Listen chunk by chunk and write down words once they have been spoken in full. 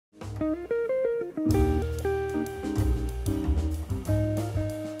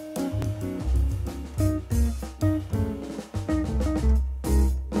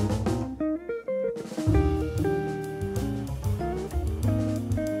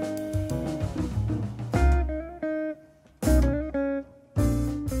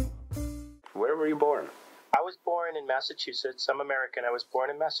was born in Massachusetts. I'm American. I was born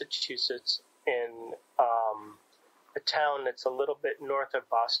in Massachusetts in a town that's a little bit north of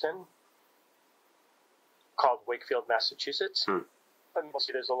Boston called Wakefield, Massachusetts.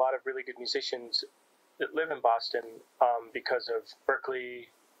 Mostly there's a lot of really good musicians that live in Boston because of Berklee,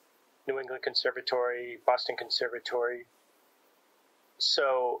 New England Conservatory, Boston Conservatory.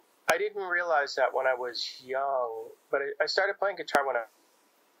 So I didn't realize that when I was young, but I started playing guitar when I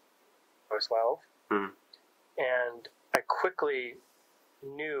was 12. And I quickly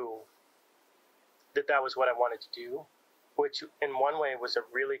knew that was what I wanted to do, which in one way was a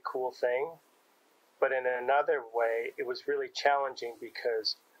really cool thing. But in another way, it was really challenging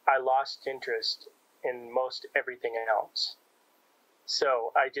because I lost interest in most everything else.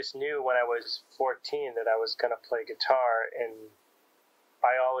 So I just knew when I was 14 that I was going to play guitar, and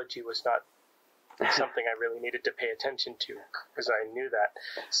biology was not something I really needed to pay attention to because I knew that.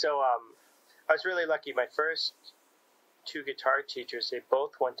 So I was really lucky. My first two guitar teachers, they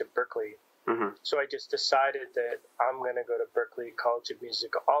both went to Berklee. So I just decided that I'm going to go to Berklee College of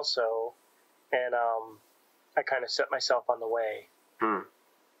Music also, and I kind of set myself on the way.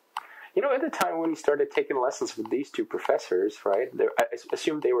 You know, at the time when you started taking lessons with these two professors, right, I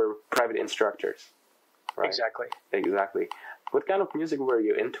assume they were private instructors, right? Exactly. What kind of music were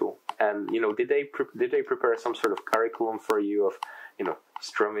you into? And, you know, did they prepare some sort of curriculum for you of, you know,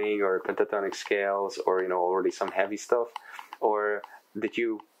 strumming or pentatonic scales or, you know, already some heavy stuff? Or did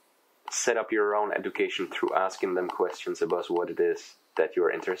you set up your own education through asking them questions about what it is that you're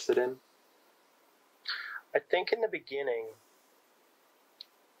interested in? I think in the beginning,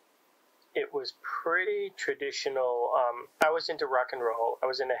 it was pretty traditional. I was into rock and roll. I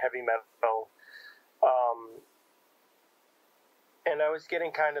was into heavy metal. And I was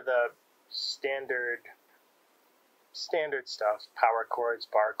getting kind of the standard stuff, power chords,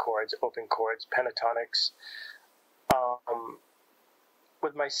 bar chords, open chords, pentatonics.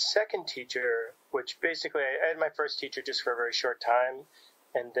 With my second teacher, which basically I had my first teacher just for a very short time,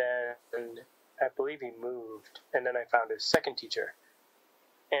 and then I believe he moved, and then I found his second teacher.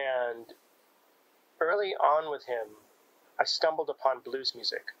 And early on with him, I stumbled upon blues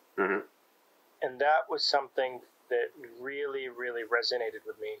music. And that was something that really, really resonated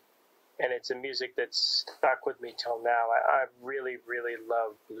with me. And it's a music that's stuck with me till now. I really, really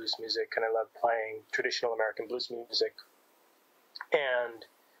love blues music, and I love playing traditional American blues music. And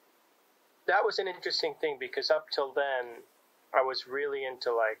that was an interesting thing because up till then, I was really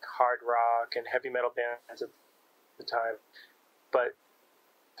into like hard rock and heavy metal bands at the time. But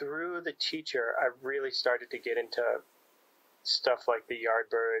through the teacher, I really started to get into stuff like the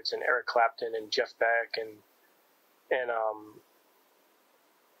Yardbirds and Eric Clapton and Jeff Beck and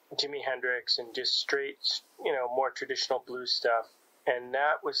Jimi Hendrix and just straight, you know, more traditional blues stuff. And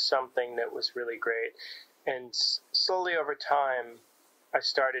that was something that was really great. And slowly over time, I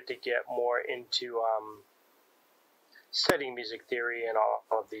started to get more into studying music theory and all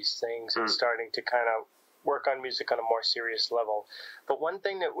of these things and starting to kind of work on music on a more serious level. But one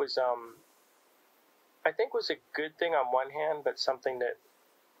thing that was, I think was a good thing on one hand, but something that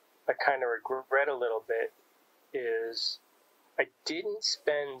I kind of regret a little bit is I didn't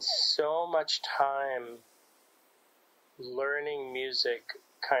spend so much time learning music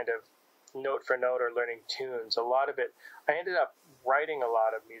kind of note for note or learning tunes. A lot of it, I ended up writing a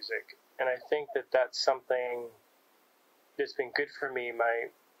lot of music, and I think that that's something that's been good for me.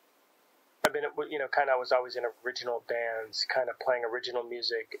 I've been, you know, kind of, I was always in original bands, kind of playing original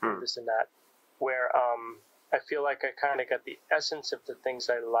music and this and that, where I feel like I kind of got the essence of the things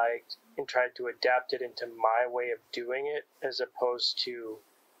I liked and tried to adapt it into my way of doing it, as opposed to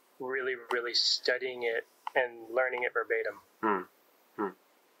really, really studying it and learning it verbatim.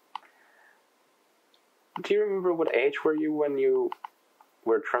 Do you remember what age were you when you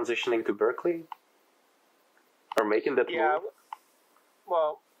were transitioning to Berklee? Or making that move?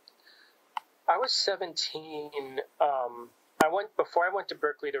 Well, I was 17. Before I went to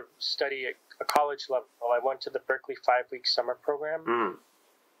Berklee to study at a college level, I went to the Berklee 5-week summer program,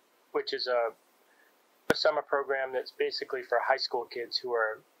 which is a summer program that's basically for high school kids who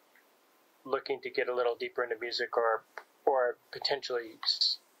are looking to get a little deeper into music or potentially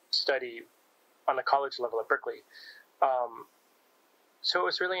study on the college level at Berklee. So it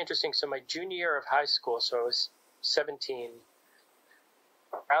was really interesting. So my junior year of high school, so I was 17,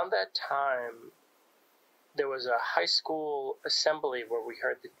 around that time, there was a high school assembly where we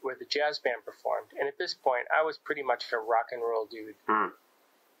heard where the jazz band performed. And at this point, I was pretty much a rock and roll dude. And,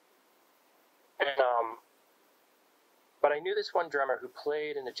 but I knew this one drummer who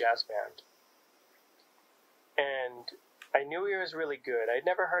played in the jazz band. And I knew he was really good. I'd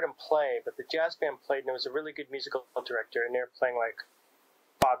never heard him play, but the jazz band played, and there was a really good musical director, and they were playing like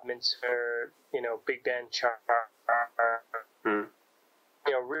Bob Mintzer, big band char,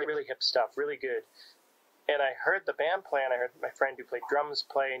 really, really hip stuff, really good. And I heard the band play, and I heard my friend who played drums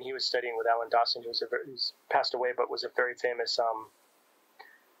play, and he was studying with Alan Dawson, who's passed away, but was a very famous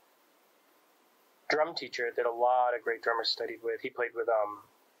drum teacher that a lot of great drummers studied with. He played with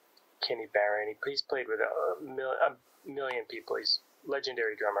Kenny Barron. He's played with a million people. He's a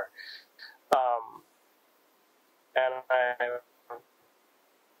legendary drummer. And I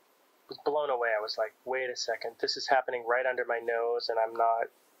was blown away. I was like, wait a second, this is happening right under my nose, and I'm not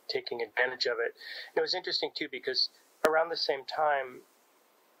taking advantage of it. It was interesting, too, because around the same time,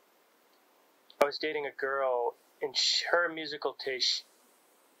 I was dating a girl, and her musical taste,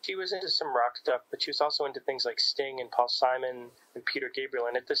 she was into some rock stuff, but she was also into things like Sting and Paul Simon and Peter Gabriel.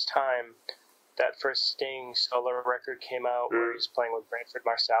 And at this time, that first Sting solo record came out where he was playing with Branford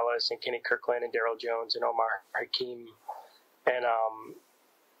Marsalis and Kenny Kirkland and Daryl Jones and Omar Hakim. And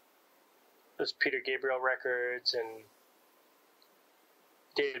those Peter Gabriel records and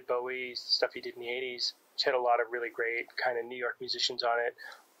David Bowie, stuff he did in the 80s, which had a lot of really great kind of New York musicians on it.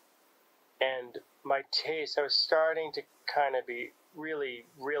 And my taste, I was starting to kind of really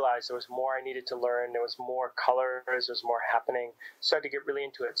realize there was more I needed to learn. There was more colors, there was more happening. Started to get really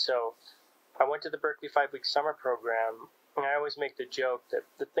into it. So I went to the Berklee 5-week summer program, and I always make the joke that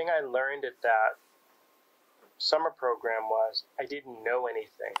the thing I learned at that summer program was I didn't know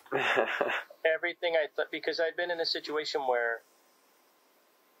anything. Everything I thought, because I'd been in a situation where,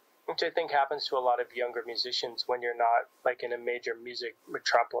 which I think happens to a lot of younger musicians when you're not like in a major music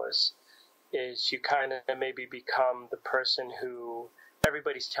metropolis, is you kind of maybe become the person who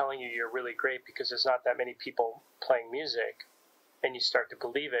everybody's telling you you're really great because there's not that many people playing music, and you start to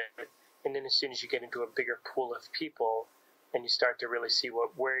believe it. And then as soon as you get into a bigger pool of people and you start to really see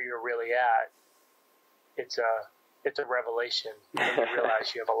where you're really at, it's a revelation. And you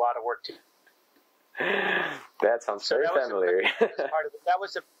realize you have a lot of work to do. That sounds very familiar. That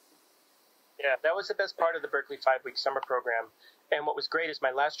was the best part of the Berklee 5-week summer program. And what was great is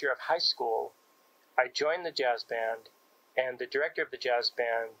my last year of high school, I joined the jazz band, and the director of the jazz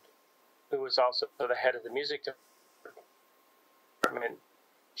band, who was also the head of the music department,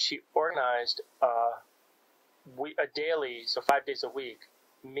 she organized a daily, so 5 days a week,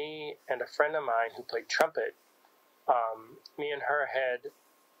 me and a friend of mine who played trumpet, me and her had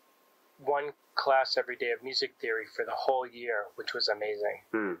one class every day of music theory for the whole year, which was amazing.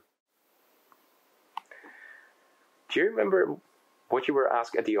 Do you remember what you were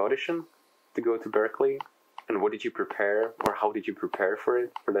asked at the audition to go to Berklee? And what did you prepare, or how did you prepare for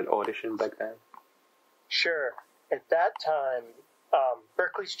that audition back then? Sure. At that time,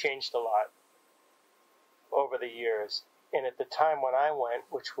 Berklee's changed a lot over the years. And at the time when I went,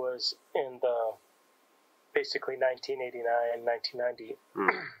 which was in basically 1989, 1990,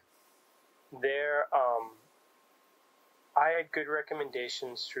 there, I had good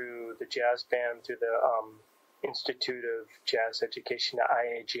recommendations through the jazz band, through the Institute of Jazz Education, the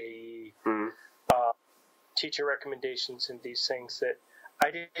IAJE, teacher recommendations and these things that I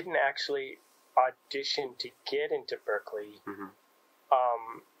didn't actually audition to get into Berklee.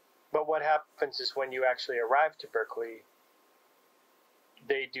 But what happens is when you actually arrive to Berklee,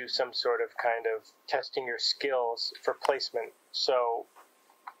 they do some sort of kind of testing your skills for placement. So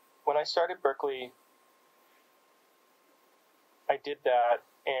when I started Berklee, I did that,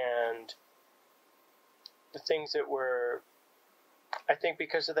 and the things that were, I think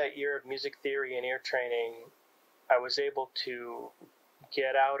because of that year of music theory and ear training, I was able to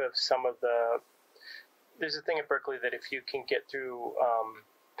get out of some of there's a thing at Berklee that if you can get through,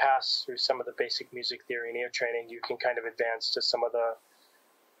 pass through some of the basic music theory and ear training, you can kind of advance to some of the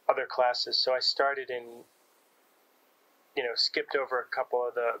other classes. So I started skipped over a couple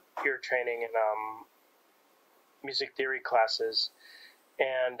of the ear training and music theory classes.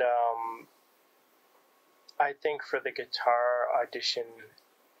 And I think for the guitar audition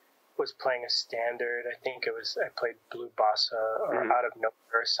was playing a standard. I think I played Blue Bossa or Out of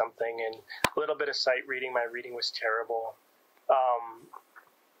Nowhere or something, and a little bit of sight reading. My reading was terrible.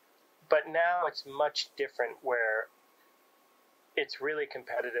 But now it's much different where it's really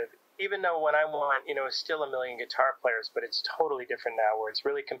competitive. Even though when I went, it's still a million guitar players, but it's totally different now where it's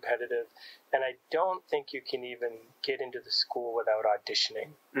really competitive. And I don't think you can even get into the school without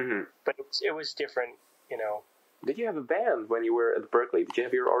auditioning. But it was different, Did you have a band when you were at Berklee? Did you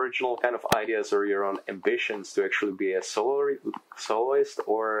have your original kind of ideas or your own ambitions to actually be a soloist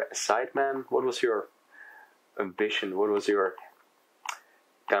or a sideman? What was your ambition? What was your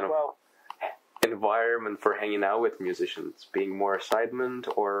kind of environment for hanging out with musicians? Being more assignment,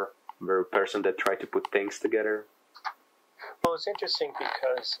 or were a person that tried to put things together? Well, it's interesting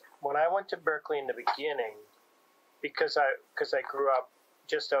because when I went to Berklee in the beginning, because I grew up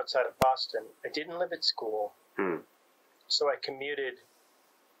just outside of Boston, I didn't live at school, so I commuted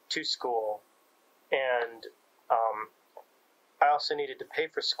to school, and I also needed to pay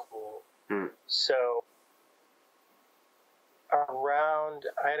for school. So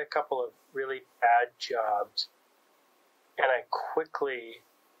I had a couple of really bad jobs, and I quickly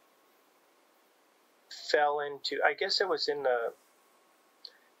fell into, I guess it was in the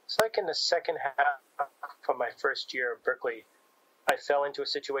second half of my first year of Berklee, I fell into a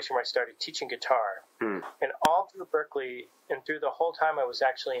situation where I started teaching guitar. And all through Berklee and through the whole time I was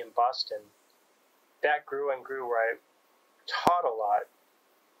actually in Boston, that grew and grew, where I taught a lot.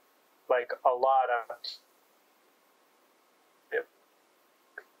 Like a lot of it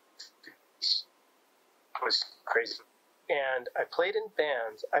was crazy. And I played in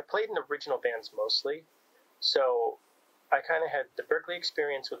bands. I played in original bands mostly. So I kind of had the Berklee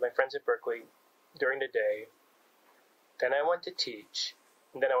experience with my friends at Berklee during the day. Then I went to teach.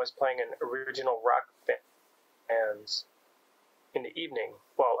 And then I was playing in original rock bands in the evening.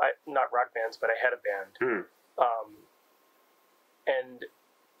 Well, not rock bands, but I had a band. And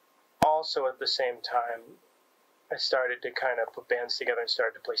also at the same time, I started to kind of put bands together and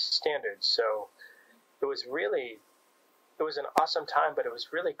started to play standards. So it was an awesome time, but it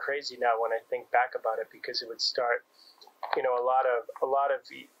was really crazy now when I think back about it, because it would start, a lot of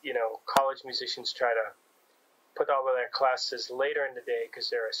college musicians try to put all of their classes later in the day because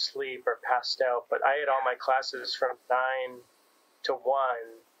they're asleep or passed out. But I had all my classes from 9 to 1,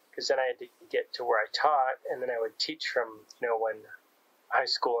 because then I had to get to where I taught, and then I would teach from, when high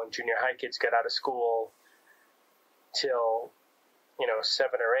school and junior high kids got out of school till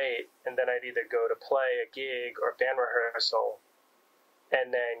 7 or 8, and then I'd either go to play a gig or band rehearsal,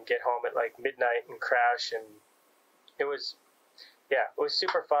 and then get home at like midnight and crash. And it was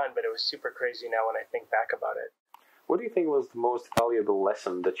super fun, but it was super crazy now when I think back about it. What do you think was the most valuable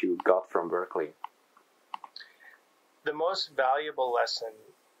lesson that you got from Berklee? The most valuable lesson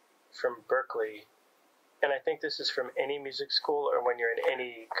from Berklee, and I think this is from any music school or when you're in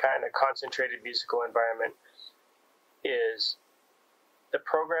any kind of concentrated musical environment, is the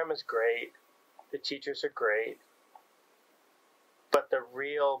program is great, the teachers are great, but the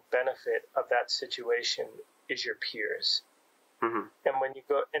real benefit of that situation is your peers. And when you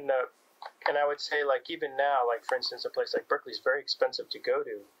go and I would say, like, even now, like, for instance, a place like Berklee is very expensive to go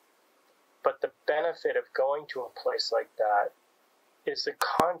to, but the benefit of going to a place like that is the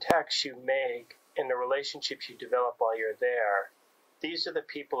contacts you make and the relationships you develop while you're there. These are the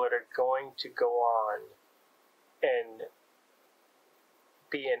people that are going to go on and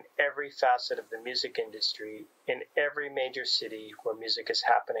be in every facet of the music industry in every major city where music is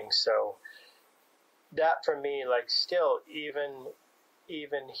happening. So that for me, like, still, even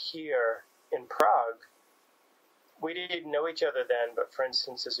here in Prague, we didn't know each other then, but for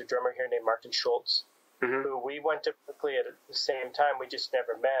instance, there's a drummer here named Martin Schultz, who we went to Berklee at the same time. We just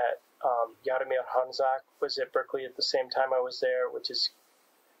never met. Jaromír Honzák was at Berklee at the same time I was there, which is,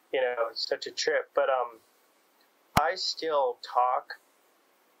 such a trip. But I still talk,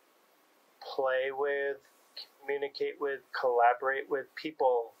 play with, communicate with, collaborate with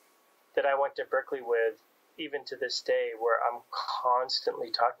people that I went to Berklee with, even to this day, where I'm constantly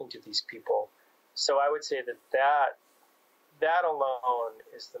talking to these people. So I would say that alone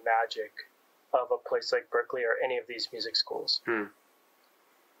is the magic of a place like Berklee or any of these music schools.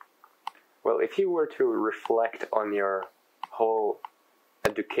 Well, if you were to reflect on your whole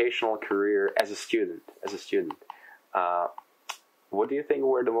educational career as a student, what do you think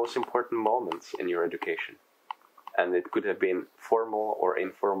were the most important moments in your education? And it could have been formal or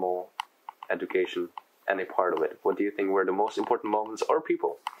informal education, any part of it. What do you think were the most important moments or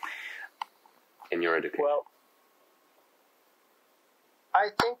people in your education? Well, I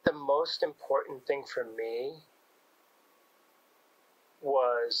think the most important thing for me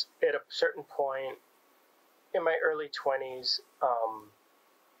was at a certain point in my early 20s,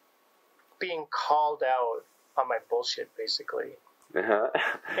 being called out on my bullshit, basically.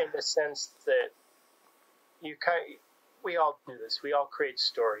 In the sense that we all do this. We all create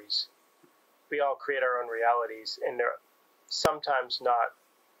stories. We all create our own realities, and they're sometimes not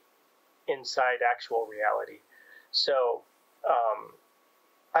inside actual reality. So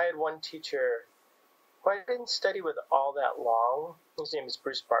I had one teacher who I didn't study with all that long. His name is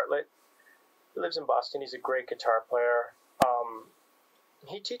Bruce Bartlett. He lives in Boston. He's a great guitar player.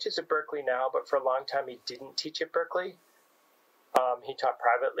 He teaches at Berklee now, but for a long time he didn't teach at Berklee. He taught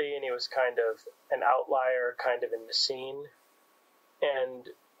privately, and he was kind of an outlier kind of in the scene. And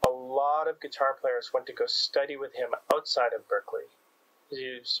a lot of guitar players went to go study with him outside of Berklee.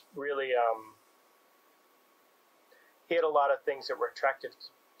 He was really, he had a lot of things that were attractive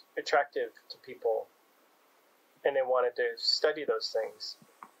to people, and they wanted to study those things.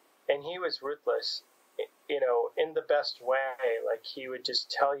 And he was ruthless, in the best way. Like, he would just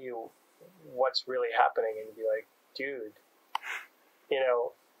tell you what's really happening, and be like, dude,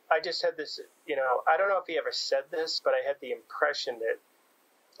 I just had this, I don't know if he ever said this, but I had the impression that,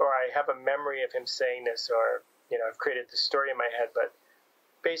 or I have a memory of him saying this, or, I've created the story in my head, but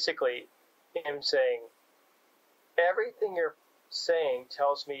basically him saying, everything you're saying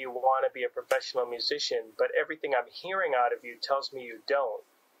tells me you want to be a professional musician, but everything I'm hearing out of you tells me you don't.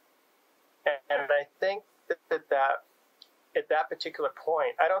 And I think that at that particular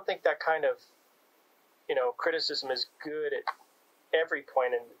point, I don't think that kind of, criticism is good at every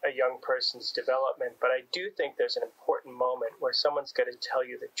point in a young person's development, but I do think there's an important moment where someone's got to tell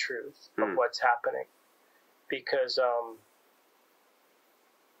you the truth of what's happening, because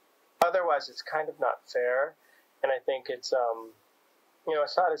otherwise it's kind of not fair. And I think it's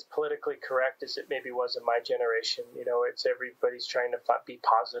it's not as politically correct as it maybe was in my generation. It's everybody's trying to be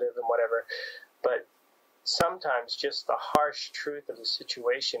positive and whatever, but sometimes just the harsh truth of the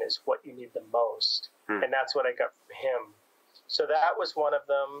situation is what you need the most. And that's what I got from him. So that was one of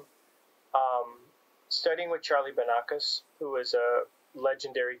them. Studying with Charlie Banakis, who was a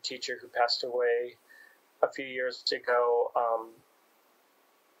legendary teacher who passed away a few years ago.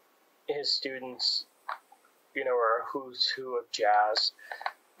 His students, are a who's who of jazz.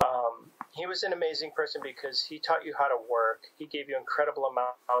 He was an amazing person because he taught you how to work. He gave you incredible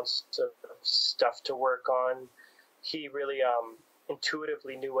amounts of stuff to work on. He really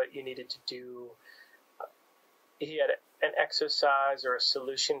intuitively knew what you needed to do. He had an exercise or a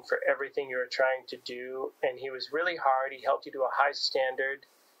solution for everything you were trying to do, and he was really hard. He held you to a high standard,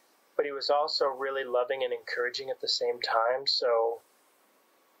 but he was also really loving and encouraging at the same time. So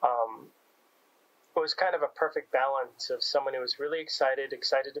it was kind of a perfect balance of someone who was really excited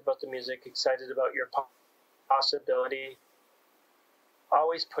about the music, excited about your possibility,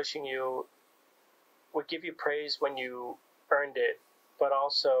 always pushing you, would give you praise when you earned it, but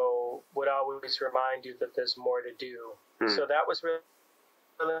also would always remind you that there's more to do. So that was really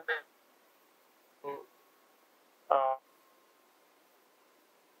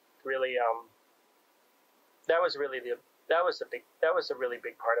that was a really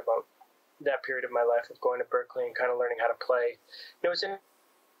big part about that period of my life of going to Berklee and kind of learning how to play. It was an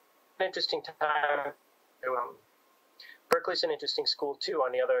interesting time. Berklee's an interesting school too.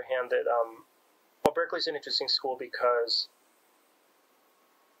 On the other hand, Berklee's an interesting school because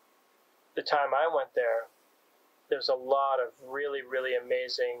the time I went there's a lot of really, really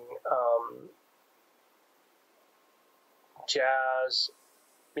amazing jazz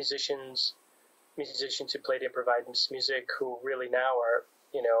musicians who played improvised music, who really now are,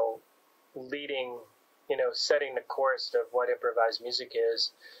 leading, setting the course of what improvised music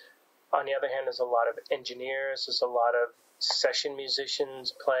is. On the other hand, there's a lot of engineers, there's a lot of session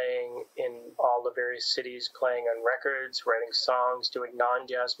musicians playing in all the various cities, playing on records, writing songs, doing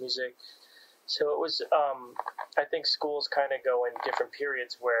non-jazz music. So it was, I think schools kind of go in different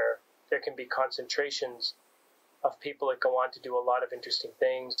periods where there can be concentrations of people that go on to do a lot of interesting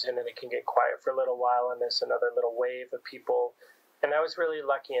things, and then it can get quiet for a little while, and there's another little wave of people. And I was really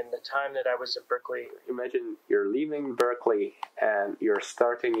lucky in the time that I was at Berklee. Imagine you're leaving Berklee and you're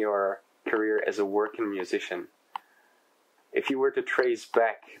starting your career as a working musician. If you were to trace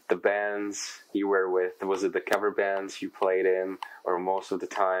back the bands you were with, was it the cover bands you played in, or most of the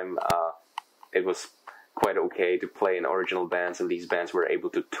time it was quite okay to play in original bands, and these bands were able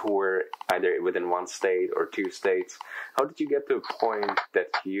to tour either within one state or two states? How did you get to a point that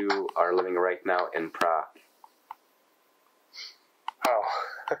you are living right now in Prague? Oh,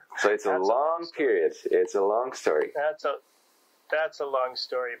 so it's a long period. It's a long story. That's a long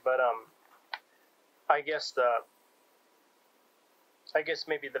story, but I guess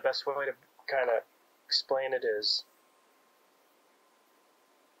maybe the best way to kind of explain it is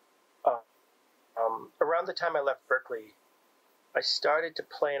around the time I left Berklee, I started to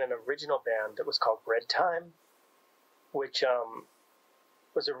play in an original band that was called Red Time, which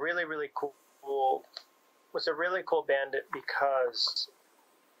was a really, really cool band because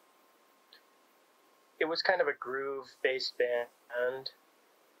it was kind of a groove-based band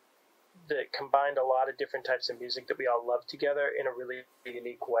that combined a lot of different types of music that we all loved together in a really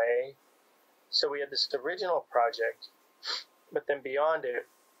unique way. So we had this original project, but then beyond it,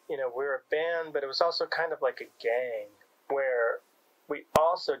 we were a band, but it was also kind of like a gang. where we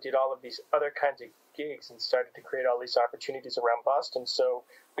also did all of these other kinds of gigs and started to create all these opportunities around Boston. So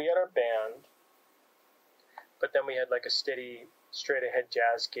we had our band, but then we had like a steady, straight-ahead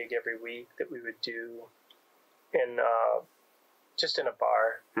jazz gig every week that we would do in just in a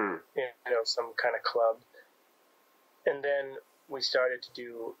bar, some kind of club. And then we started to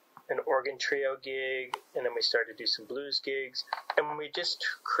do an organ trio gig, and then we started to do some blues gigs, and we just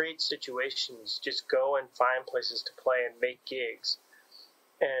create situations, just go and find places to play and make gigs.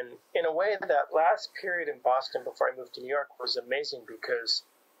 And in a way, that last period in Boston before I moved to New York was amazing because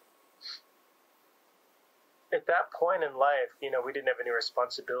at that point in life, we didn't have any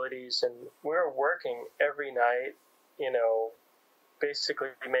responsibilities, and we were working every night, basically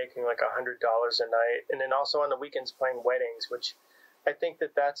making like $100 a night, and then also on the weekends playing weddings, which I think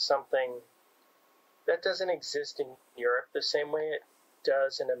that's something that doesn't exist in Europe the same way it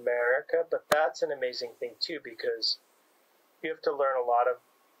does in America, but that's an amazing thing too, because you have to learn a lot of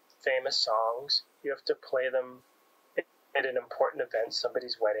famous songs. You have to play them at an important event,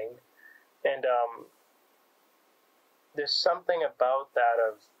 somebody's wedding, and there's something about that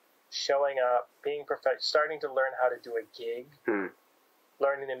of showing up, being starting to learn how to do a gig,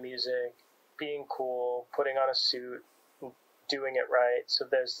 learning the music, being cool, putting on a suit, doing it right. So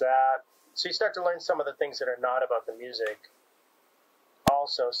there's that. So you start to learn some of the things that are not about the music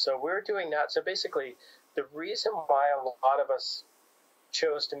also. So we're doing that. So basically, the reason why a lot of us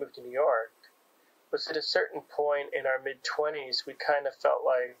chose to move to New York was at a certain point in our mid-20s, we kind of felt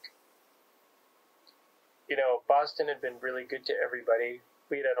like, Boston had been really good to everybody.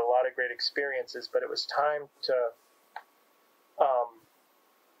 We had a lot of great experiences, but it was time to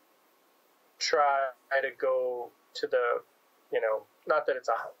try to go to the, not that it's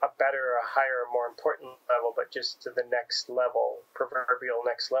a better, a higher, a more important level, but just to the next level, proverbial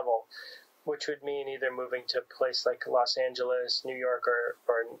next level, which would mean either moving to a place like Los Angeles, New York,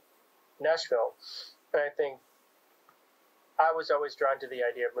 or Nashville. And I think I was always drawn to the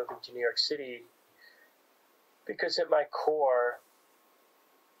idea of moving to New York City because at my core,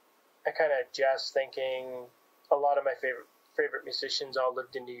 I kind of jazz thinking. A lot of my favorite musicians all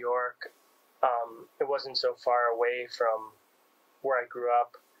lived in New York. It wasn't so far away from where I grew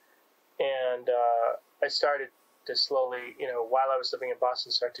up. And I started to slowly, while I was living in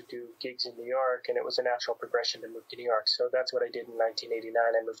Boston, start to do gigs in New York, and it was a natural progression to move to New York. So that's what I did in 1989.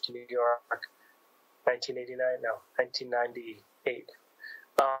 I moved to New York. 1989? No, 1998.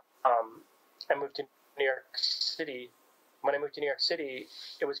 I moved to New York City. When I moved to New York City,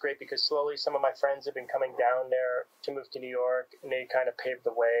 it was great because slowly some of my friends had been coming down there to move to New York, and they kind of paved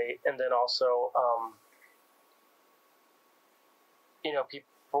the way. And then also, people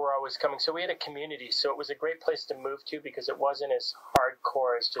were always coming. So we had a community. So it was a great place to move to because it wasn't as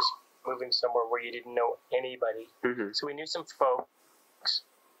hardcore as just moving somewhere where you didn't know anybody. Mm-hmm. So we knew some folks.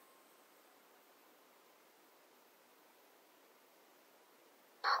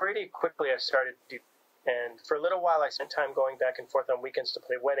 Pretty quickly, I started to do. And for a little while, I spent time going back and forth on weekends to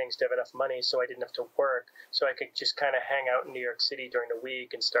play weddings to have enough money so I didn't have to work, so I could just kind of hang out in New York City during the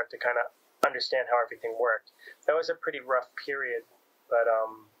week and start to kind of understand how everything worked. That was a pretty rough period, but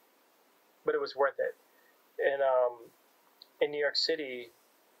it was worth it. And in New York City,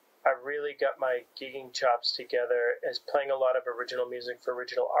 I really got my gigging chops together as playing a lot of original music for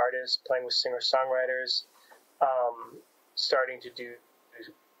original artists, playing with singer-songwriters, starting to do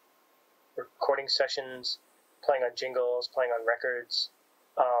recording sessions, playing on jingles, playing on records,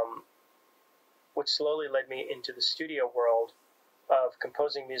 which slowly led me into the studio world of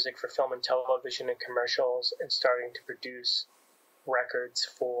composing music for film and television and commercials and starting to produce records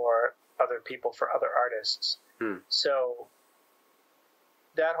for other people, for other artists. So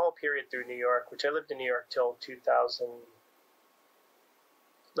that whole period through New York, which I lived in New York till 2000,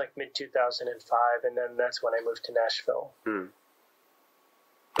 like mid-2005, and then that's when I moved to Nashville.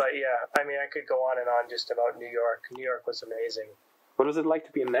 But yeah, I mean, I could go on and on just about New York. New York was amazing. What was it like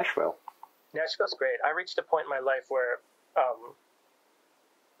to be in Nashville? Nashville's great. I reached a point in my life where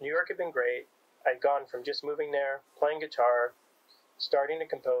New York had been great. I'd gone from just moving there, playing guitar, starting to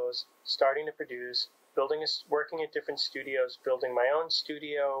compose, starting to produce, working at different studios, building my own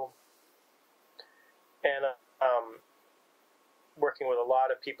studio, and working with a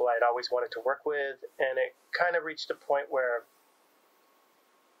lot of people I'd always wanted to work with. And it kind of reached a point where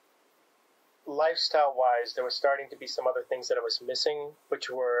lifestyle-wise, there was starting to be some other things that I was missing, which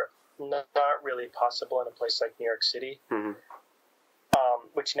were not really possible in a place like New York City. Mm-hmm.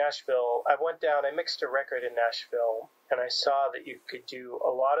 Which Nashville, I went down, I mixed a record in Nashville, and I saw that you could do a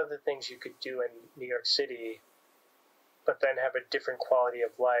lot of the things you could do in New York City, but then have a different quality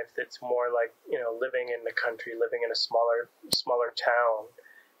of life that's more like, living in the country, living in a smaller town.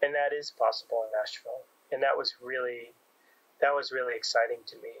 And that is possible in Nashville. And that was really exciting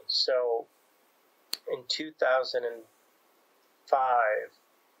to me. So in 2005,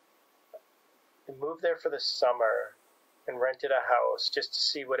 I moved there for the summer and rented a house just to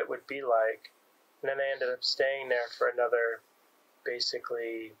see what it would be like. And then I ended up staying there for another,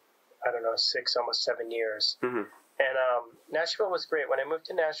 basically, 6, almost 7 years. Mm-hmm. And Nashville was great. When I moved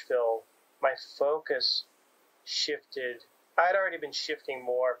to Nashville, my focus shifted. I'd already been shifting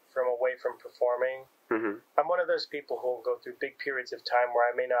more away from performing. Mm-hmm. I'm one of those people who will go through big periods of time where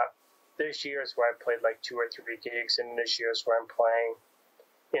I may not. There's years where I played like 2 or 3 gigs, and there's years where I'm playing,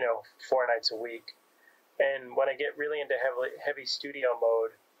 4 nights a week. And when I get really into heavy studio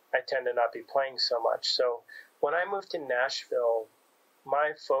mode, I tend to not be playing so much. So when I moved to Nashville,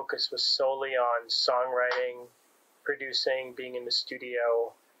 my focus was solely on songwriting, producing, being in the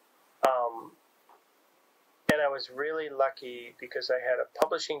studio. And I was really lucky because I had a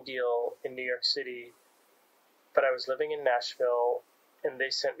publishing deal in New York City, but I was living in Nashville, and they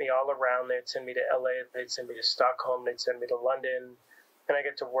sent me all around. They'd send me to LA, they'd send me to Stockholm, they'd send me to London, and I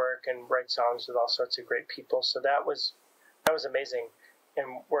get to work and write songs with all sorts of great people. So that was amazing,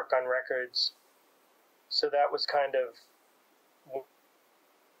 and work on records. So that was kind of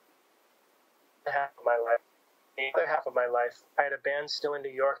half of my life. The other half of my life, I had a band still in New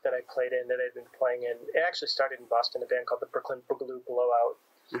York that I played in, that I'd been playing in. It actually started in Boston, a band called the Berklee Boogaloo Blowout,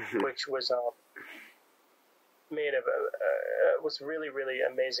 which was made of was really, really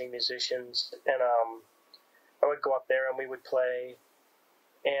amazing musicians. And I would go up there and we would play.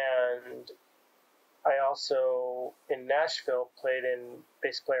 And I also, in Nashville, played in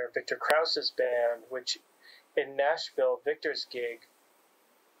bass player Victor Krause's band, which in Nashville, Victor's gig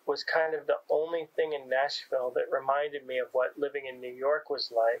was kind of the only thing in Nashville that reminded me of what living in New York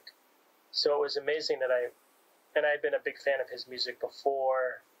was like. So it was amazing that I'd been a big fan of his music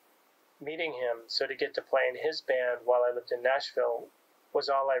before meeting him. So to get to play in his band while I lived in Nashville was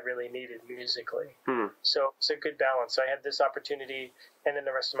all I really needed musically. Mm-hmm. So it's a good balance. So I had this opportunity, and then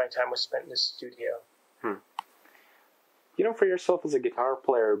the rest of my time was spent in the studio. For yourself as a guitar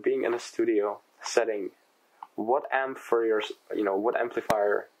player, being in a studio setting, what amplifier,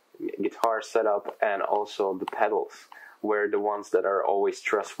 guitar setup, and also the pedals were the ones that are always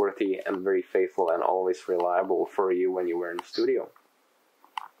trustworthy and very faithful and always reliable for you when you were in the studio?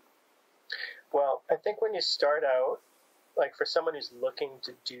 Well, I think when you start out, like for someone who's looking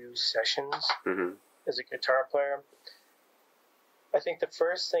to do sessions as a guitar player, I think the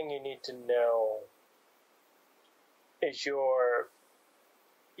first thing you need to know is you're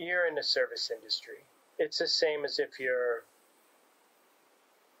in the service industry. It's the same as if you're,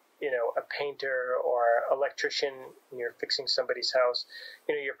 a painter or electrician and you're fixing somebody's house.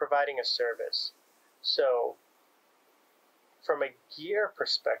 You're providing a service. So from a gear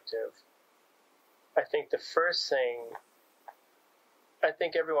perspective, I think the first thing, I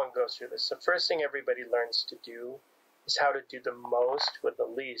think everyone goes through this. The first thing everybody learns to do is how to do the most with the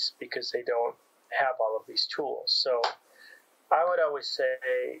least, because they don't have all of these tools. So I would always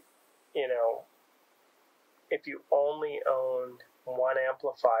say, if you only owned one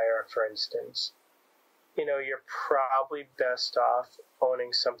amplifier, for instance, you're probably best off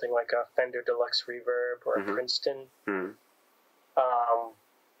owning something like a Fender Deluxe Reverb or a Princeton.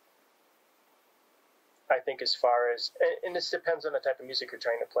 I think as far as, and this depends on the type of music you're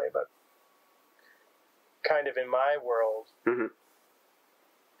trying to play, but kind of in my world,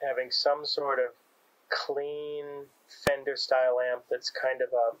 having some sort of clean Fender style amp that's kind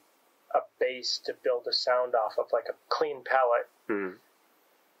of a bass to build a sound off of, like a clean palette.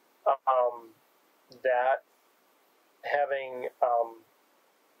 That having,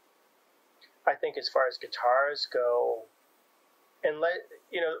 I think as far as guitars go, and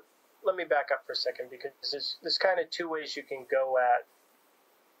let me back up for a second, because there's kind of two ways you can go at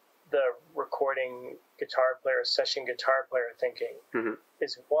the recording guitar player, session guitar player thinking.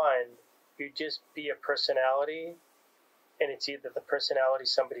 Is one, you just be a personality, and it's either the personality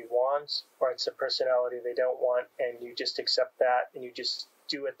somebody wants or it's the personality they don't want, and you just accept that and you just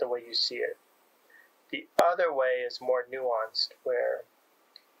do it the way you see it. The other way is more nuanced, where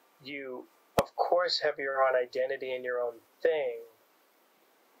you, of course, have your own identity and your own thing,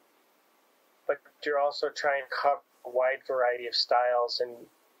 but you're also trying to cover a wide variety of styles and,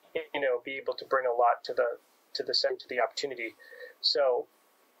 be able to bring a lot to the opportunity. So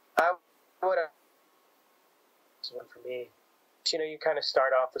I would, this one for me, you kind of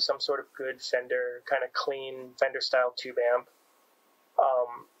start off with some sort of good Fender, kind of clean Fender style tube amp.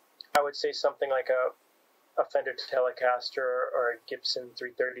 I would say something like a Fender Telecaster or a Gibson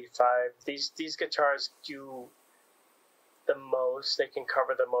 335. These guitars do the most. They can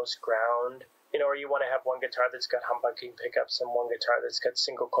cover the most ground. Or you want to have one guitar that's got humbucking pickups and one guitar that's got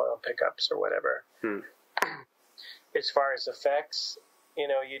single coil pickups or whatever. As far as effects,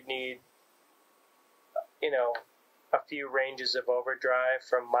 you'd need, a few ranges of overdrive,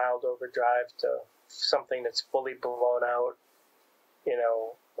 from mild overdrive to something that's fully blown out,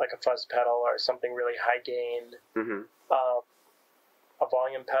 like a fuzz pedal or something really high gain. A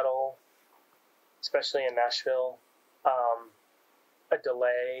volume pedal, especially in Nashville, a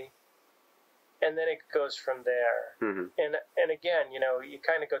delay, and then it goes from there. And again, you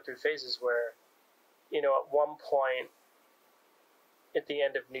kind of go through phases where, at one point at the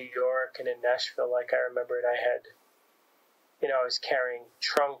end of New York and in Nashville, like I remember it, I had, I was carrying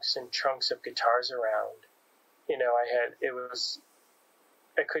trunks and trunks of guitars around.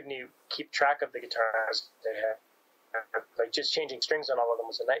 I couldn't even keep track of the guitars they had. Like, just changing strings on all of them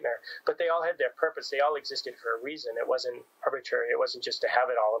was a nightmare. But they all had their purpose. They all existed for a reason. It wasn't arbitrary. It wasn't just to have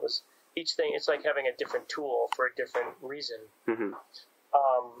it all. It was each thing. It's like having a different tool for a different reason. And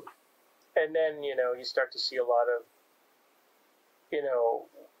then, you start to see a lot of,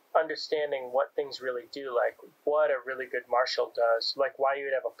 understanding what things really do, like what a really good Marshall does, like why you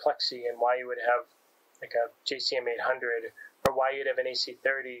would have a Plexi and why you would have like a JCM 800, or why you'd have an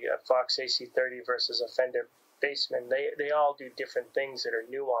AC30, a Fox AC30 versus a Fender Bassman. They all do different things that are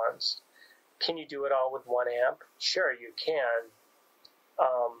nuanced. Can you do it all with one amp? Sure, you can.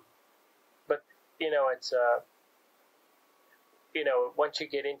 But, it's once you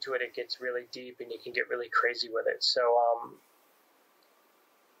get into it, it gets really deep and you can get really crazy with it. So,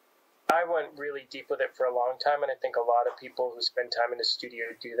 I went really deep with it for a long time, and I think a lot of people who spend time in the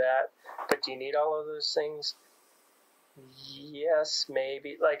studio do that. But do you need all of those things? Yes,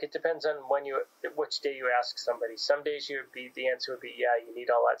 maybe. Like, it depends on which day you ask somebody. Some days the answer would be, yeah, you need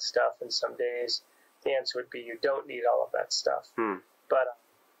all that stuff, and some days the answer would be you don't need all of that stuff. But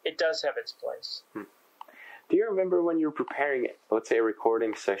it does have its place. Do you remember when you were preparing, let's say, a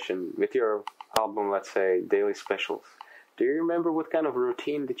recording session with your album, let's say, Daily Specials? Do you remember what kind of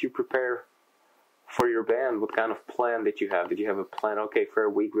routine did you prepare for your band? What kind of plan did you have? Did you have a plan? Okay, for a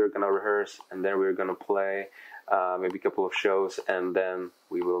week we're going to rehearse, and then we're going to play maybe a couple of shows, and then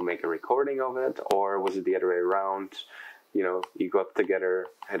we will make a recording of it? Or was it the other way around? You got together,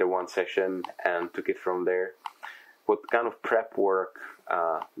 had a one session, and took it from there. What kind of prep work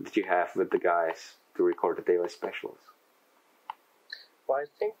did you have with the guys to record the Daily Specials? Well, I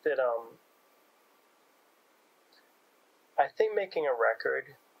think that making a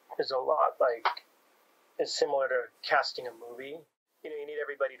record is a lot is similar to casting a movie. You need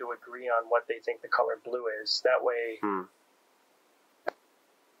everybody to agree on what they think the color blue is. That way,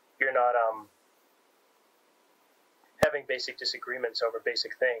 you're not having basic disagreements over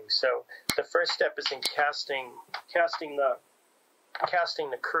basic things. So the first step is in casting the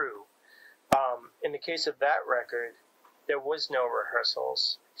crew. In the case of that record, there was no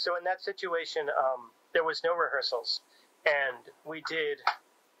rehearsals. So in that situation, there was no rehearsals. And we did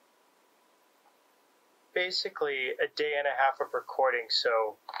basically a day and a half of recording.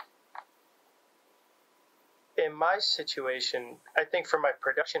 So in my situation, I think for my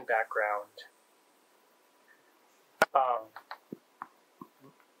production background, I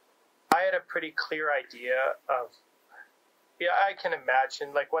had a pretty clear idea of, I can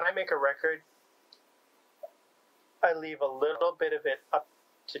imagine, like when I make a record, I leave a little bit of it up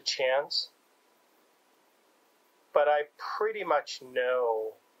to chance. But I pretty much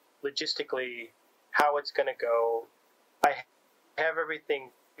know logistically how it's going to go. I have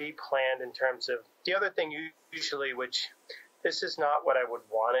everything pre-planned in terms of the other thing usually, which this is not what I would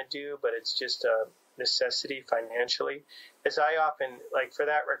want to do, but it's just a necessity financially, is I often, like for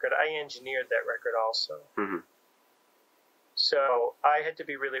that record, I engineered that record also. So I had to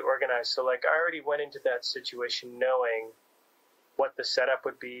be really organized. So like I already went into that situation knowing what the setup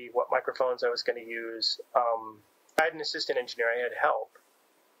would be, what microphones I was going to use. I had an assistant engineer. I had help,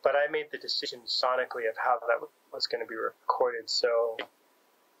 but I made the decision sonically of how that was going to be recorded. So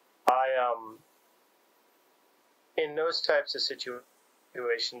I, in those types of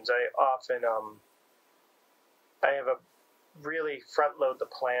situations, I often, I have a really front load the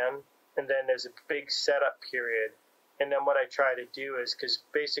plan, and then there's a big setup period. And then what I try to do is, because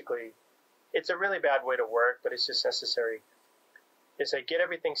basically it's a really bad way to work, but it's just necessary, is I get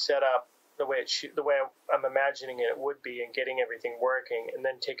everything set up the way I'm imagining it would be, and getting everything working, and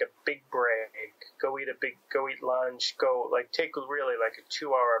then take a big break, go eat lunch, take really like a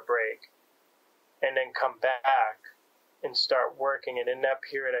 2-hour break, and then come back and start working. And in that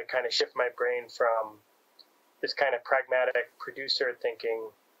period, I kind of shift my brain from this kind of pragmatic producer thinking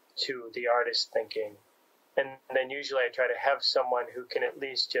to the artist thinking. And then usually I try to have someone who can at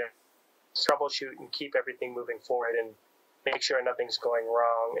least just troubleshoot and keep everything moving forward and make sure nothing's going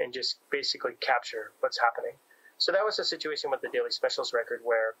wrong and just basically capture what's happening. So that was the situation with the Daily Specials record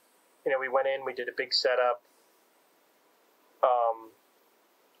where, we went in, we did a big setup.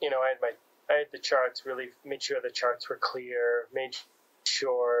 I had the charts, really made sure the charts were clear, made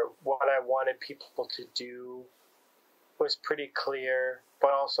sure what I wanted people to do was pretty clear,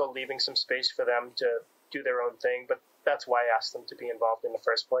 but also leaving some space for them to do their own thing. But that's why I asked them to be involved in the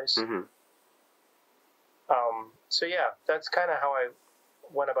first place. Mm-hmm. So yeah, that's kind of how I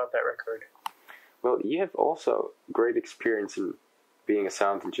went about that record. Well, you have also great experience in being a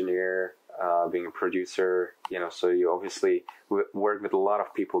sound engineer, being a producer, so you obviously work with a lot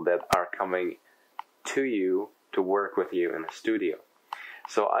of people that are coming to you to work with you in the studio.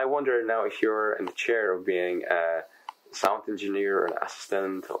 So I wonder now, if you're in the chair of being a sound engineer or an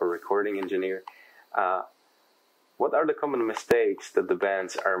assistant or recording engineer, what are the common mistakes that the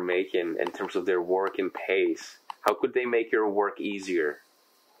bands are making in terms of their work and pace? How could they make your work easier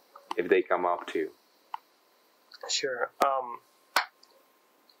if they come up to you? Sure.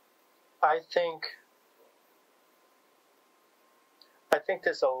 I think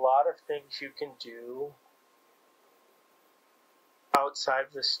there's a lot of things you can do outside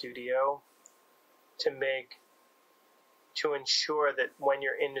of the studio to ensure that when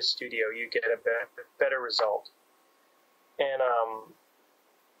you're in the studio you get a better result.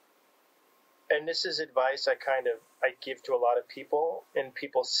 And this is advice I give to a lot of people, and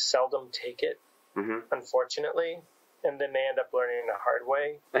people seldom take it, mm-hmm. unfortunately, and then they end up learning the hard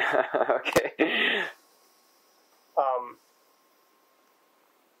way. Okay.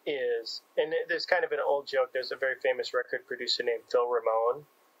 And there's kind of an old joke. There's a very famous record producer named Phil Ramone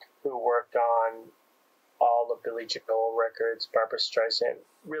who worked on all the Billy Joel records, Barbra Streisand,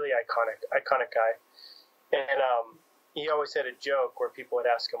 really iconic guy. And he always had a joke where people would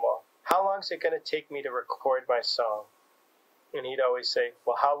ask him, well, how long is it going to take me to record my song? And he'd always say,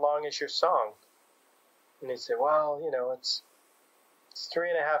 well, how long is your song? And he'd say, well, it's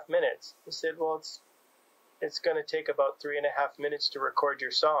 3.5 minutes. He said, well, it's going to take about 3.5 minutes to record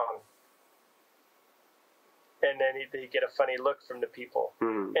your song. And then he'd get a funny look from the people.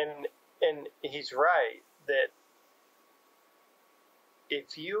 Mm. And he's right that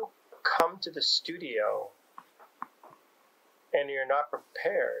if you come to the studio and you're not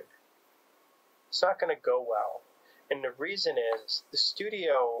prepared, it's not going to go well. And the reason is the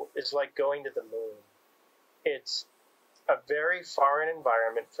studio is like going to the moon. It's a very foreign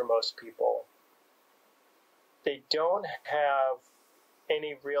environment for most people. They don't have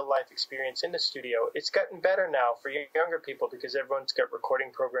any real life experience in the studio. It's gotten better now for younger people because everyone's got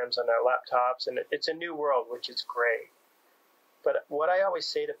recording programs on their laptops, and it's a new world, which is great. But what I always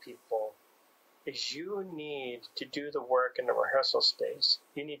say to people is you need to do the work in the rehearsal space.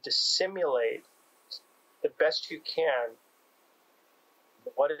 You need to simulate the best you can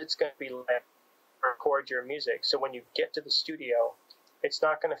what it's going to be like to record your music. So when you get to the studio, it's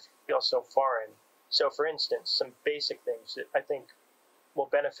not going to feel so foreign. So for instance, some basic things that I think will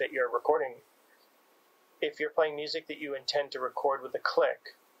benefit your recording. If you're playing music that you intend to record with a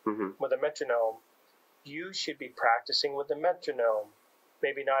click, mm-hmm. with a metronome, you should be practicing with the metronome.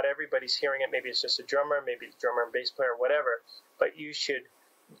 Maybe not everybody's hearing it. Maybe it's just a drummer, maybe it's a drummer and bass player, whatever. But you should,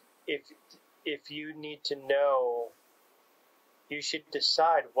 if you need to know, you should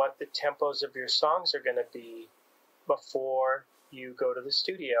decide what the tempos of your songs are going to be before you go to the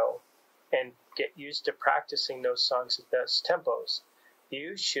studio and get used to practicing those songs at those tempos.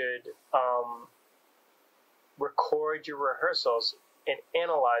 You should record your rehearsals and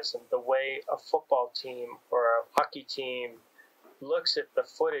analyze them the way a football team or a hockey team looks at the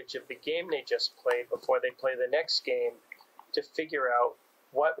footage of the game they just played before they play the next game to figure out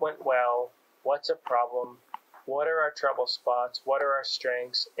what went well, what's a problem, what are our trouble spots, what are our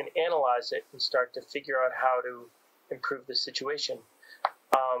strengths, and analyze it and start to figure out how to improve the situation.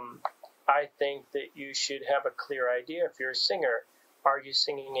 I think that you should have a clear idea. If you're a singer, are you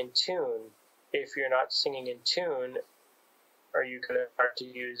singing in tune? If you're not singing in tune, are you going to start to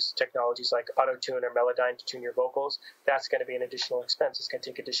use technologies like auto-tune or Melodyne to tune your vocals? That's going to be an additional expense. It's going to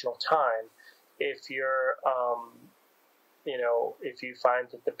take additional time. If you're, if you find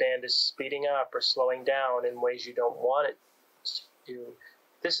that the band is speeding up or slowing down in ways you don't want it to,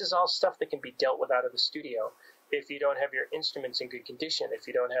 this is all stuff that can be dealt with out of the studio. If you don't have your instruments in good condition, if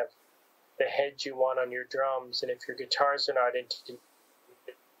you don't have the heads you want on your drums, and if your guitars are not intonated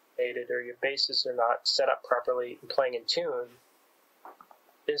or your basses are not set up properly and playing in tune,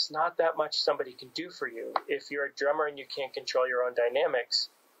 there's not that much somebody can do for you. If you're a drummer and you can't control your own dynamics,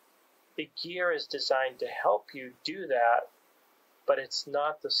 the gear is designed to help you do that, but it's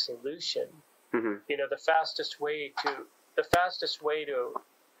not the solution. Mm-hmm. You know, the fastest way to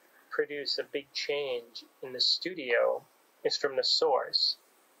produce a big change in the studio is from the source.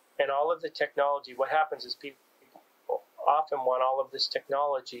 And all of the technology, what happens is people often want all of this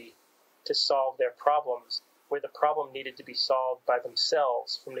technology to solve their problems, where the problem needed to be solved by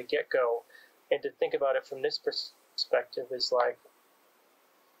themselves from the get-go. And to think about it from this perspective is like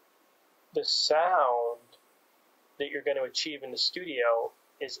the sound that you're going to achieve in the studio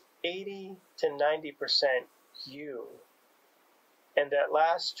is 80 to 90% you. And that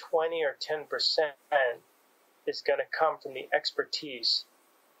last 20 or 10% is going to come from the expertise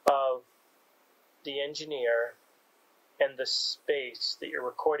of the engineer and the space that you're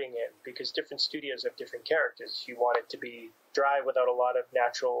recording in, because different studios have different characters. You want it to be dry without a lot of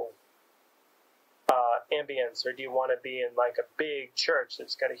natural ambience, or do you want to be in like a big church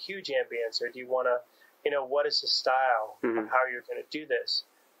that's got a huge ambience, or do you want to, what is the style of how you're going to do this?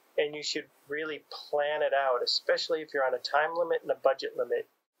 And you should really plan it out, especially if you're on a time limit and a budget limit.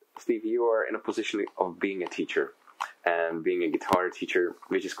 Steve, you are in a position of being a teacher and being a guitar teacher,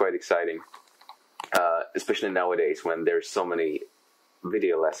 which is quite exciting, especially nowadays when there's so many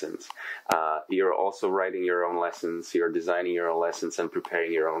video lessons. You're also writing your own lessons, you're designing your own lessons and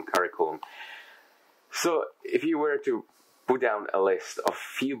preparing your own curriculum. So if you were to put down a list of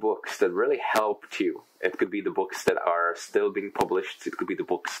few books that really helped you, it could be the books that are still being published, it could be the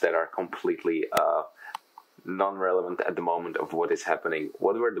books that are completely non-relevant at the moment of what is happening.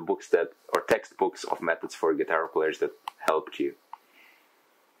 What were the books or textbooks of methods for guitar players that helped you?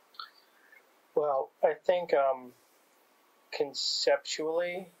 Well, I think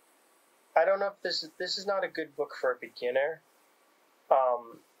conceptually, I don't know if this is not a good book for a beginner,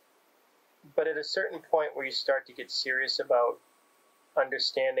 but at a certain point where you start to get serious about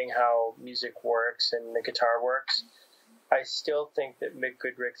understanding how music works and the guitar works, I still think that Mick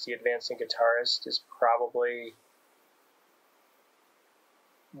Goodrick's The Advancing Guitarist is probably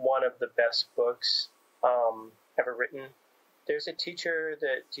one of the best books ever written. There's a teacher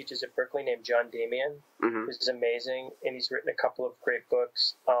that teaches at Berklee named John Damian, who's amazing, and he's written a couple of great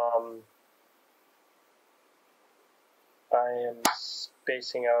books. I am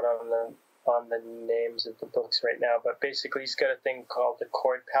spacing out on the names of the books right now, but basically he's got a thing called the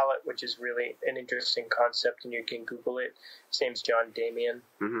chord palette, which is really an interesting concept, and you can Google it. His name's John Damian.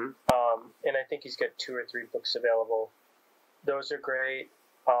 And I think he's got 2 or 3 books available. Those are great.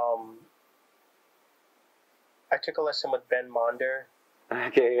 I took a lesson with Ben Monder.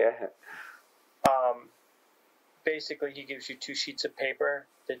 Okay, yeah. Basically, he gives you 2 sheets of paper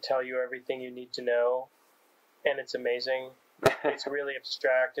that tell you everything you need to know, and it's amazing. It's really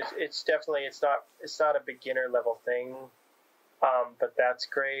abstract. It's not a beginner level thing, but that's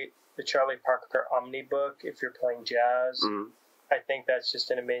great. The Charlie Parker Omni book, if you're playing jazz, I think that's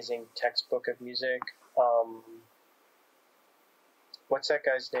just an amazing textbook of music. What's that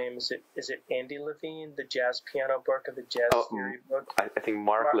guy's name? Is it Andy Levine, the jazz piano book or the jazz theory book? I think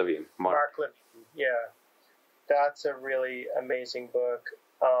Mark Levine. Mark Levine, yeah. That's a really amazing book.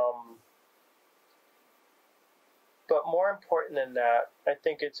 But more important than that, I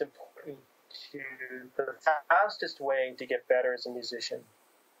think it's important the fastest way to get better as a musician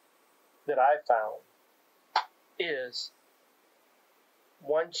that I've found is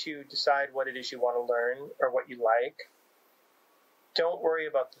once you decide what it is you want to learn or what you like, don't worry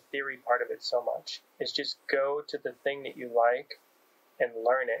about the theory part of it so much. It's just go to the thing that you like and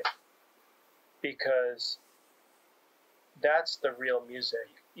learn it, because that's the real music.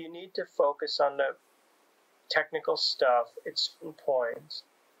 You need to focus on the technical stuff at certain points,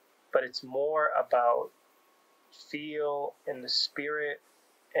 but it's more about feel and the spirit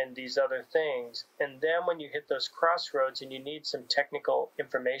and these other things. And then when you hit those crossroads and you need some technical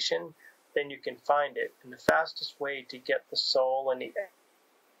information, then you can find it. And the fastest way to get the soul and the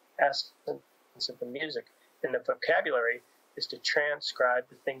essence of the music and the vocabulary is to transcribe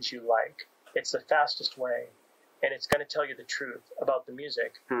the things you like. It's the fastest way. And it's going to tell you the truth about the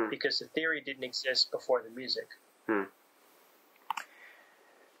music, because the theory didn't exist before the music.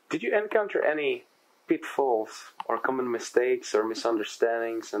 Did you encounter any pitfalls or common mistakes or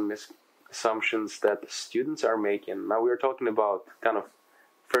misunderstandings and assumptions that the students are making? Now we're talking about kind of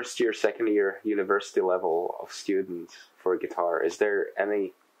first year, second year, university level of students for guitar. Is there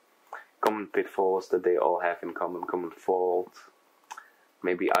any common pitfalls that they all have in common fault?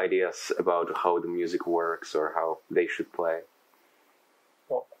 Maybe ideas about how the music works or how they should play?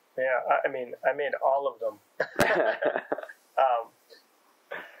 Well, yeah, I mean, I made all of them.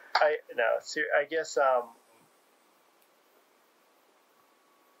 I guess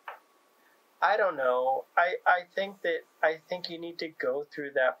I don't know. I think you need to go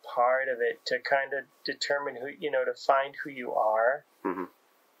through that part of it to kind of determine who, to find who you are. Mm-hmm.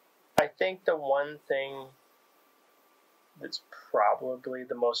 I think the one thing that's probably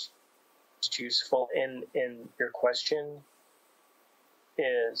the most useful in your question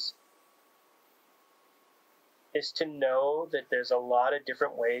is to know that there's a lot of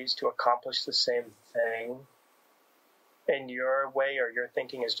different ways to accomplish the same thing, and your way or your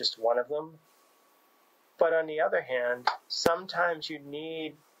thinking is just one of them. But on the other hand, sometimes you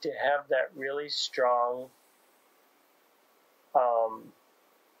need to have that really strong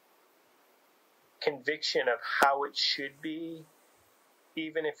conviction of how it should be,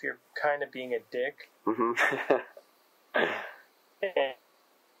 even if you're kind of being a dick. Mm-hmm. And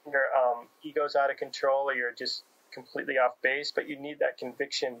your ego's out of control, or you're just completely off base, but you need that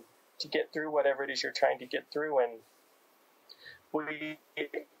conviction to get through whatever it is you're trying to get through. And we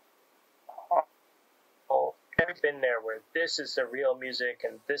have been there where this is the real music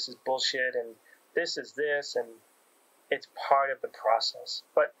and this is bullshit and this is this, and it's part of the process.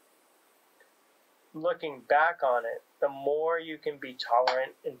 But looking back on it, the more you can be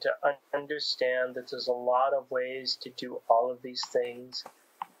tolerant and to understand that there's a lot of ways to do all of these things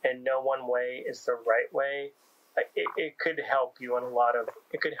and no one way is the right way, it could help you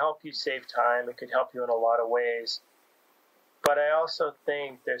it could help you save time, it could help you in a lot of ways. But I also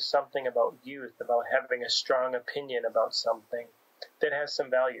think there's something about youth, about having a strong opinion about something that has some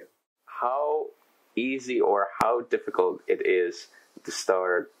value. How easy or how difficult it is to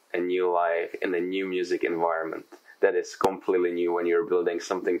start a new life in a new music environment that is completely new when you're building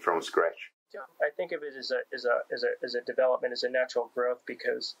something from scratch? I think of it as a development, as a natural growth,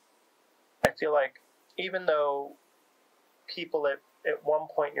 because I feel like even though people at one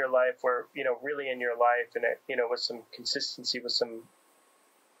point in your life were, really in your life and, with some consistency, with some,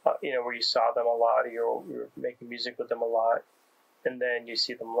 where you saw them a lot, or you're making music with them a lot, and then you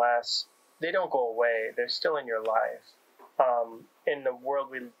see them less, they don't go away. They're still in your life. And the world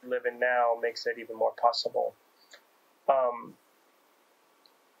we live in now makes that even more possible.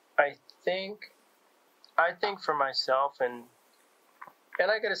 I think for myself, and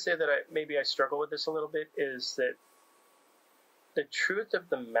I got to say that maybe I struggle with this a little bit, is that the truth of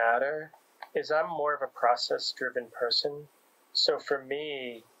the matter is I'm more of a process-driven person. So for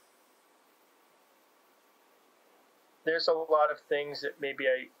me, there's a lot of things that maybe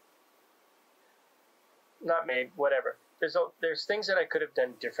there's things that I could have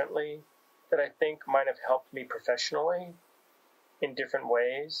done differently that I think might have helped me professionally in different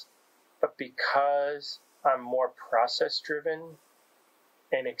ways. But because I'm more process-driven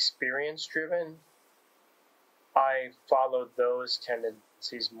and experience-driven, I follow those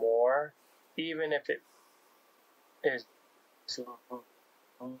tendencies more, even if it is,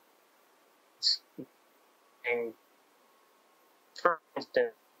 for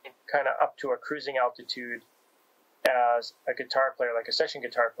instance, kind of up to a cruising altitude as a guitar player, like a session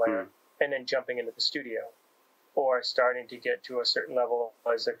guitar player, and then jumping into the studio, or starting to get to a certain level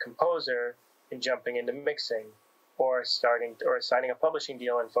as a composer and jumping into mixing, or signing a publishing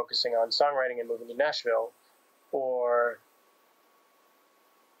deal and focusing on songwriting and moving to Nashville, or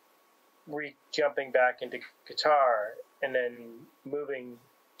jumping back into guitar and then moving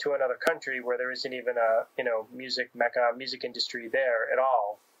to another country where there isn't even a music industry there at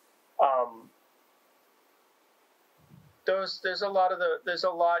all. There's a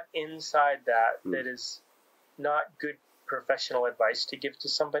lot inside that is not good professional advice to give to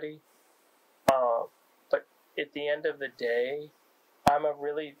somebody. But at the end of the day, I'm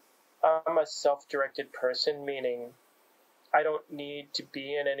a self-directed person, meaning I don't need to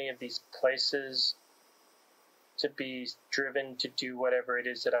be in any of these places to be driven to do whatever it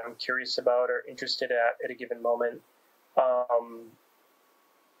is that I'm curious about or interested at a given moment.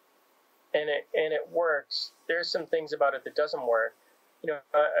 And it works. There's some things about it that doesn't work.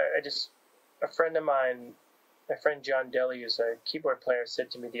 A friend of mine, my friend John Daly, who's a keyboard player,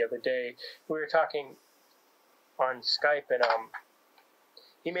 said to me the other day, we were talking on Skype, and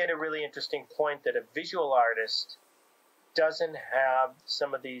he made a really interesting point that a visual artist doesn't have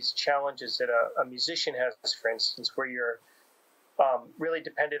some of these challenges that a musician has, for instance, where you're really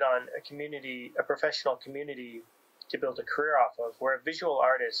dependent on a professional community to build a career off of, where a visual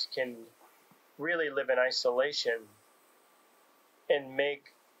artist can really live in isolation and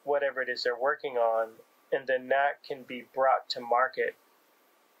make whatever it is they're working on, and then that can be brought to market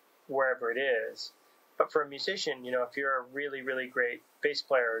wherever it is. But for a musician, if you're a really, really great bass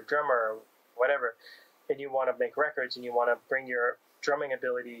player or drummer or whatever, and you want to make records and you want to bring your drumming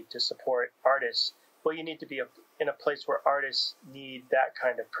ability to support artists. Well, you need to be in a place where artists need that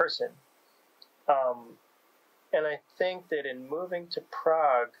kind of person. And I think that in moving to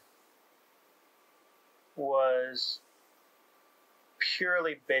Prague was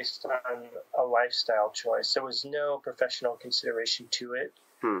purely based on a lifestyle choice. There was no professional consideration to it.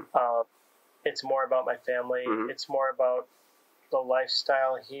 It's more about my family. It's more about the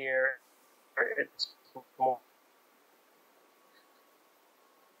lifestyle here. It's more,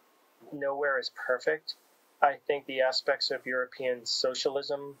 nowhere is perfect. I think the aspects of European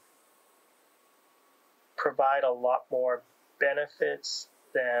socialism provide a lot more benefits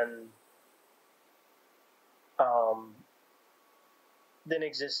than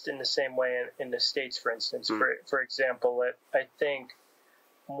exist in the same way in the States, for instance. For example, I think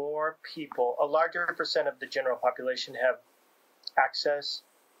more people, a larger percent of the general population have access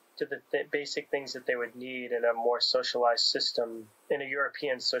to the basic things that they would need in a more socialized system, in a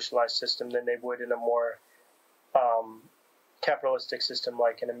European socialized system, than they would in a more capitalistic system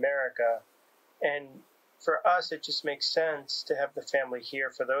like in America. And for us, it just makes sense to have the family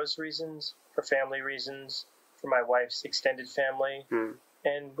here for those reasons, for family reasons, for my wife's extended family.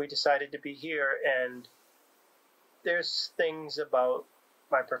 And we decided to be here. And there's things about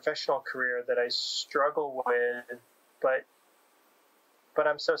my professional career that I struggle with, but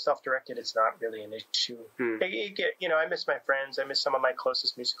I'm so self-directed, it's not really an issue. I miss my friends. I miss some of my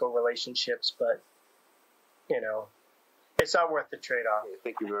closest musical relationships, but, it's not worth the trade-off.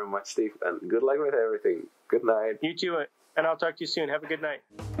 Thank you very much, Steve, and good luck with everything. Good night. You too, and I'll talk to you soon. Have a good night.